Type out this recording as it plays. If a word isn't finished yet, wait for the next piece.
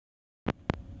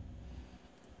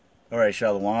All right,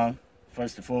 Shalom.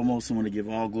 First and foremost, I want to give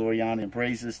all glory, honor, and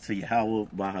praises to Yahweh,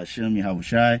 Bahashem, Yahweh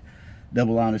Shai.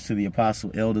 Double honors to the apostle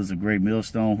elders of Great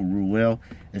Millstone who rule well.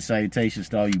 And salutations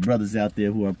to all you brothers out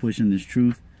there who are pushing this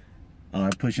truth,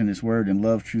 pushing this word in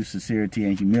love, truth, sincerity,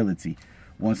 and humility.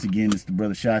 Once again, it's the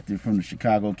brother Shati from the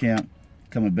Chicago camp,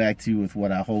 coming back to you with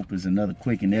what I hope is another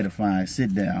quick and edifying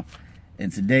sit down. And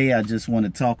today I just want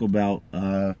to talk about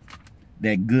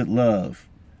that good love.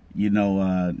 You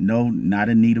know, no, not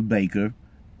Anita Baker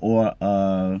or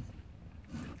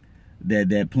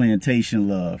that plantation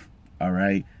love, all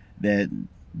right, that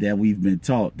we've been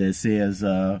taught, that says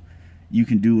you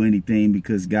can do anything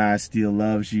because God still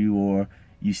loves you, or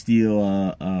you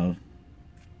still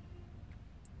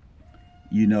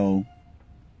you know,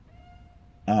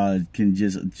 can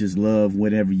just love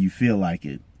whatever you feel like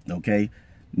it. Okay,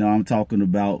 no, I'm talking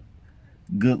about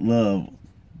good love,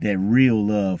 that real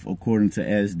love according to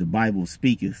as the Bible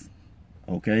speaketh.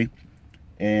 Okay,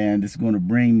 and it's going to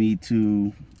bring me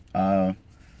to 1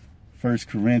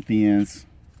 Corinthians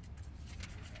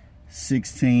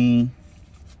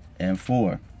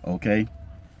 16:4. Okay,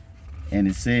 and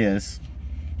it says,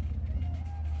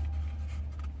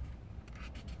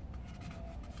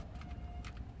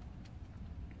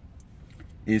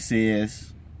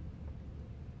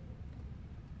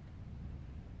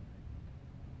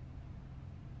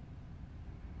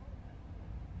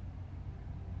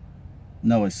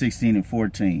 no, it's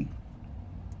 16:14.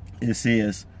 It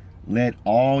says, let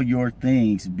all your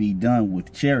things be done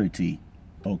with charity.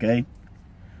 Okay,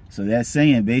 so that's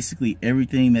saying basically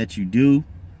everything that you do,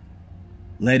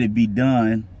 let it be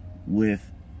done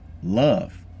with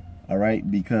love. All right,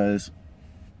 because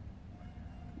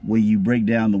when you break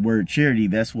down the word charity,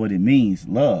 that's what it means,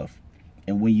 love.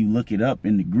 And when you look it up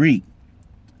in the Greek,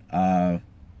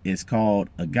 it's called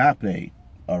agape.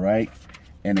 All right,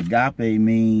 and agape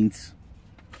means,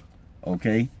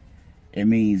 okay, it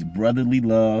means brotherly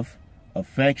love,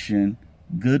 affection,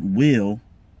 goodwill,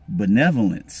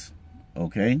 benevolence.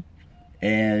 Okay,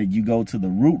 and you go to the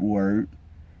root word,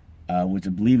 which I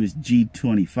believe is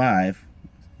G25.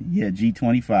 Yeah,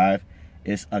 G25.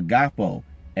 It's agapo.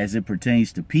 As it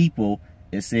pertains to people,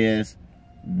 it says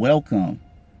welcome,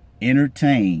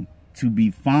 entertain, to be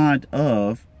fond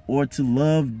of, or to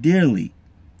love dearly.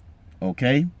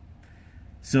 Okay,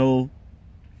 so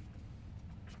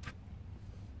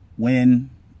when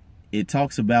it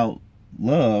talks about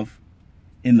love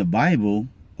in the Bible,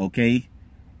 okay,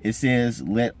 it says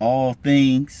let all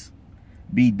things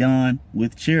be done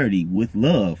with charity, with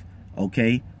love.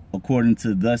 Okay, according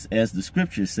to thus as the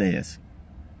scripture says.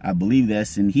 I believe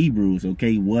that's in Hebrews.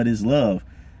 Okay, what is love?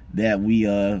 That we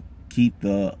keep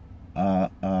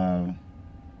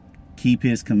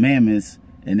his commandments,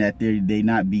 and that they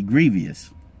not be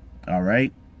grievous. All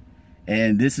right,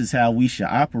 and this is how we should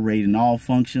operate in all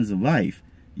functions of life,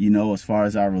 you know, as far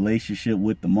as our relationship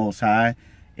with the Most High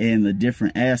and the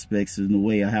different aspects in the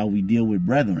way of how we deal with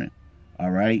brethren.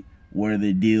 All right, whether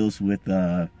it deals with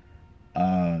how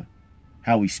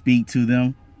we speak to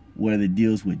them, whether it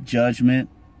deals with judgment,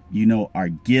 you know, our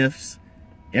gifts,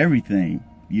 everything,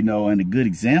 you know. And a good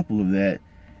example of that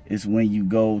is when you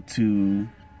go to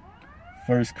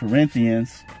 1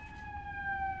 Corinthians,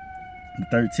 the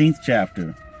 13th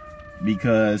chapter,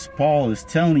 because Paul is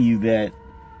telling you that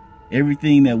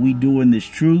everything that we do in this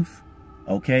truth,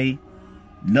 okay,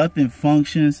 nothing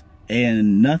functions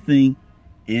and nothing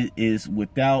is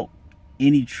without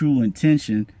any true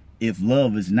intention if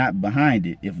love is not behind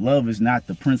it, if love is not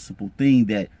the principal thing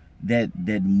that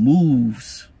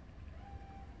moves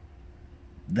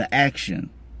the action,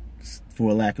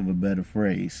 for lack of a better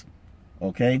phrase.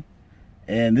 Okay,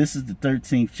 and this is the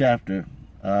 13th chapter,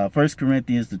 1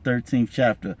 Corinthians, the 13th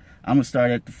chapter. I'm gonna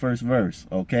start at the first verse.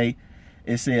 Okay,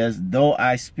 it says, though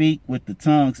I speak with the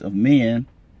tongues of men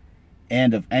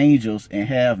and of angels and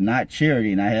have not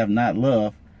charity, and I have not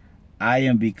love, I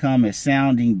am become a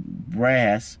sounding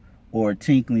brass or a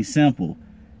tinkling cymbal.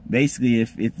 Basically,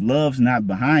 if love's not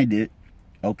behind it,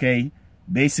 okay,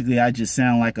 basically I just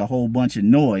sound like a whole bunch of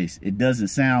noise. It doesn't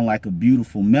sound like a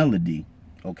beautiful melody.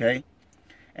 Okay,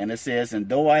 and it says, and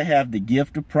though I have the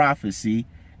gift of prophecy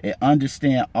and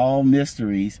understand all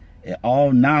mysteries and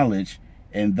all knowledge,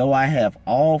 and though I have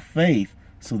all faith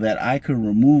so that I could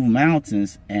remove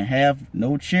mountains, and have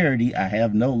no charity, I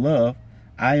have no love,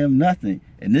 I am nothing.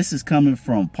 And this is coming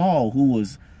from Paul, who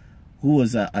was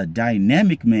a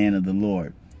dynamic man of the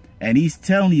Lord. And he's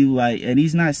telling you, like, and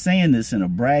he's not saying this in a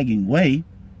bragging way,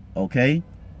 okay?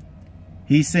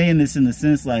 He's saying this in the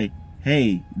sense like,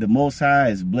 hey, the Most High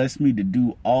has blessed me to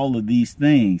do all of these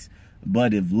things.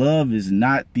 But if love is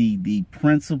not the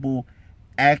principal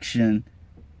action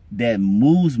that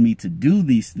moves me to do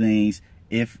these things,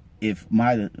 if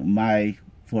my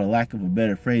for lack of a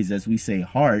better phrase, as we say,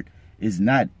 heart is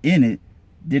not in it,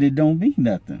 then it don't mean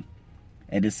nothing.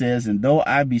 And it says, and though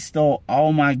I bestow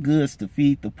all my goods to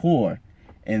feed the poor,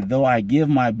 and though I give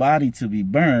my body to be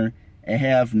burned, and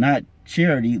have not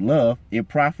charity, love, it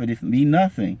profiteth me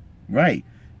nothing. Right?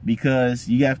 Because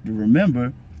you have to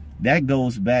remember, that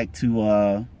goes back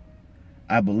to,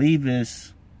 I believe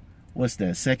it's, what's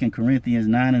that, 2 Corinthians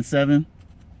 9 and 7?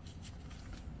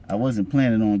 I wasn't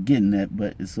planning on getting that,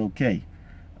 but it's okay.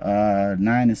 9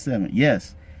 and 7.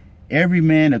 Yes. Every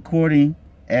man according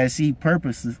as he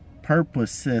purposeth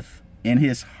in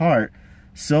his heart,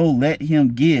 so let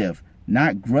him give,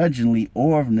 not grudgingly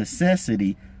or of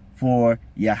necessity, for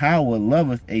Yahweh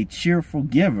loveth a cheerful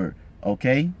giver.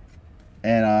 Okay?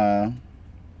 And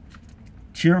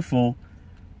cheerful,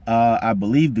 I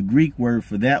believe the Greek word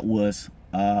for that was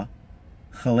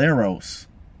hilaros.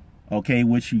 Okay,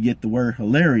 which you get the word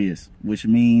hilarious, which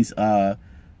means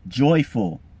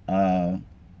joyful,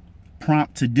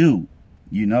 prompt to do,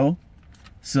 you know?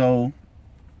 So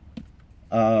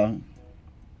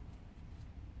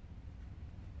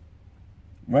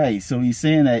right, so he's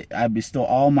saying that I bestow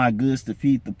all my goods to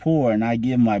feed the poor, and I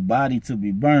give my body to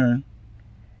be burned.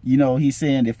 You know, he's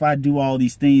saying if I do all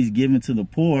these things given to the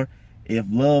poor, if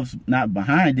love's not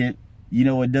behind it, you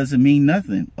know, it doesn't mean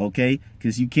nothing, okay?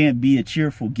 Because you can't be a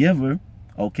cheerful giver,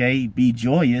 okay? Be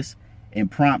joyous and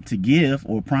prompt to give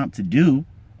or prompt to do,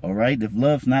 all right? If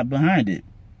love's not behind it,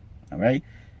 all right?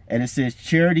 And it says,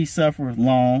 charity suffereth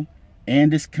long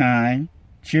and is kind.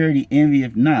 Charity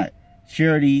envieth not.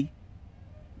 Charity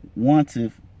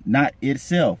wanteth not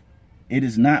itself. It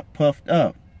is not puffed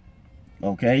up,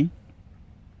 okay?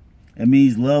 It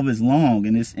means love is long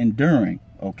and it's enduring,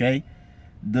 okay?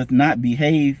 Doth not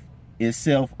behave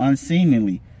itself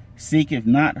unseemly, seeketh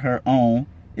not her own,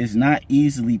 is not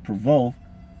easily provoked,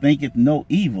 thinketh no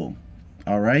evil.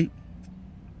 All right?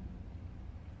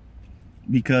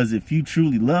 Because if you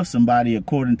truly love somebody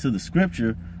according to the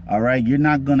scripture, all right, you're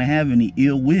not going to have any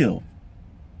ill will,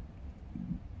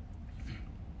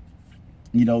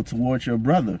 you know, towards your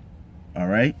brother. All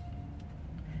right?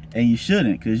 And you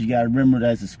shouldn't, because you got to remember that,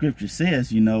 as the scripture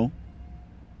says, you know,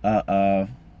 to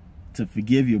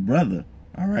forgive your brother.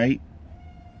 All right?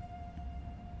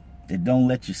 That don't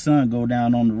let your son go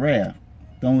down on the raft.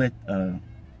 Don't let,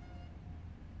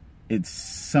 it's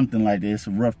something like this. It's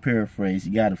a rough paraphrase.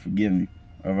 You got to forgive me.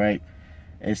 All right?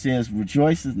 It says,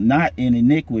 rejoiceth not in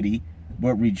iniquity,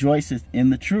 but rejoiceth in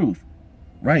the truth.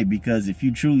 Right? Because if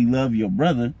you truly love your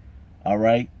brother, all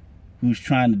right, who's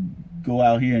trying to go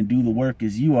out here and do the work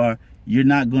as you are, you're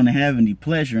not going to have any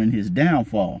pleasure in his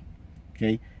downfall.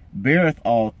 Okay? Beareth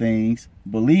all things,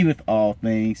 believeth all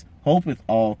things, hopeth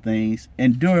all things,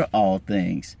 endure all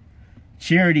things.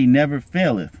 Charity never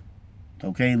faileth.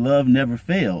 Okay? Love never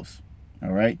fails.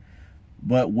 All right?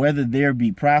 But whether there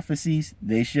be prophecies,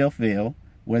 they shall fail.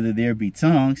 Whether there be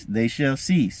tongues, they shall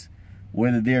cease.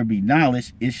 Whether there be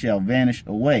knowledge, it shall vanish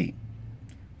away.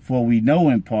 For we know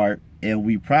in part, and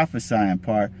we prophesy in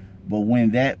part, but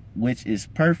when that which is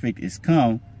perfect is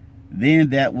come, then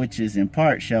that which is in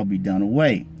part shall be done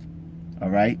away. All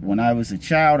right? When I was a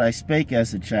child, I spake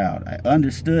as a child. I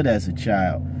understood as a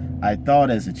child. I thought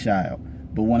as a child.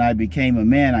 But when I became a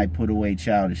man, I put away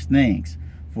childish things.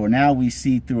 For now we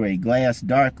see through a glass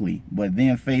darkly, but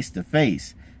then face to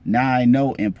face. Now I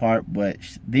know in part, but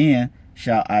then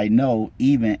shall I know,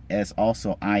 even as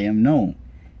also I am known.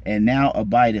 And now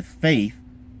abideth faith,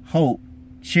 hope,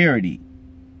 charity.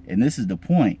 And this is the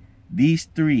point. These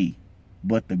three,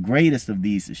 but the greatest of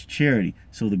these is charity.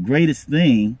 So the greatest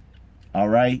thing, all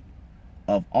right,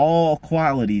 of all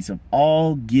qualities, of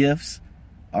all gifts,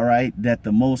 all right, that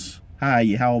the Most High,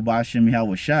 Yahweh Bashem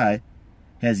Yahweh Shai,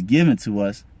 has given to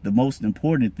us, the most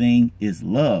important thing is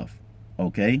love.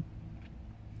 Okay?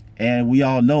 And we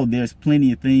all know there's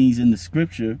plenty of things in the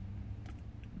scripture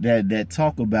that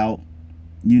talk about,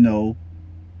 you know,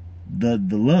 the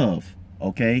love.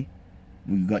 Okay?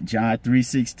 We've got John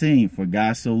 3:16. For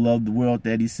God so loved the world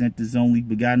that he sent his only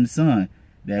begotten son,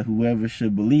 that whoever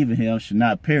should believe in him should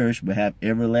not perish but have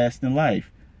everlasting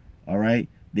life. All right?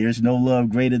 There's no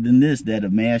love greater than this, that a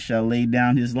man shall lay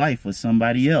down his life for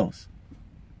somebody else.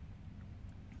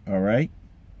 All right?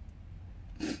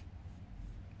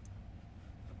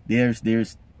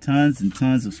 There's tons and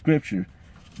tons of scripture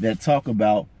that talk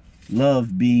about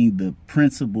love being the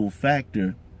principal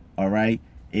factor, all right,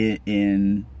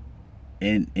 in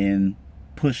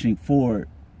pushing forward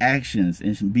actions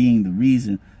and being the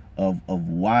reason of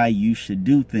why you should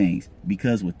do things.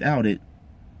 Because without it,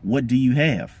 what do you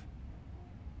have?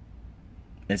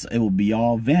 It will be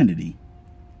all vanity.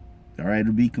 All right,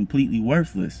 it'll be completely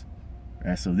worthless. All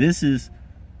right, so this is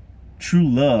true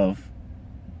love.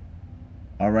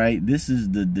 All right, this is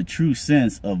the true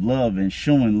sense of love and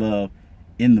showing love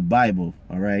in the Bible.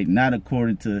 All right, not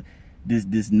according to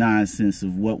this nonsense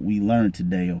of what we learned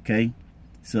today. Okay,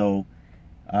 so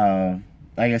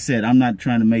like I said, I'm not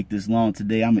trying to make this long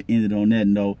today. I'm gonna end it on that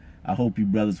note. I hope you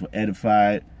brothers were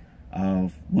edified.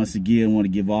 Once again, I want to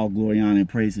give all glory, honor, and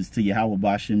praises to Yahweh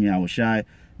Bashem Yahushai.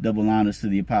 Double honors to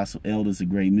the apostle elders, a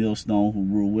great millstone who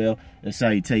rule well. And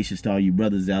salutations to all you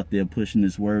brothers out there pushing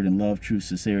this word in love, truth,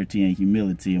 sincerity, and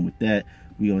humility. And with that,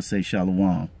 we all say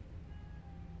shalom.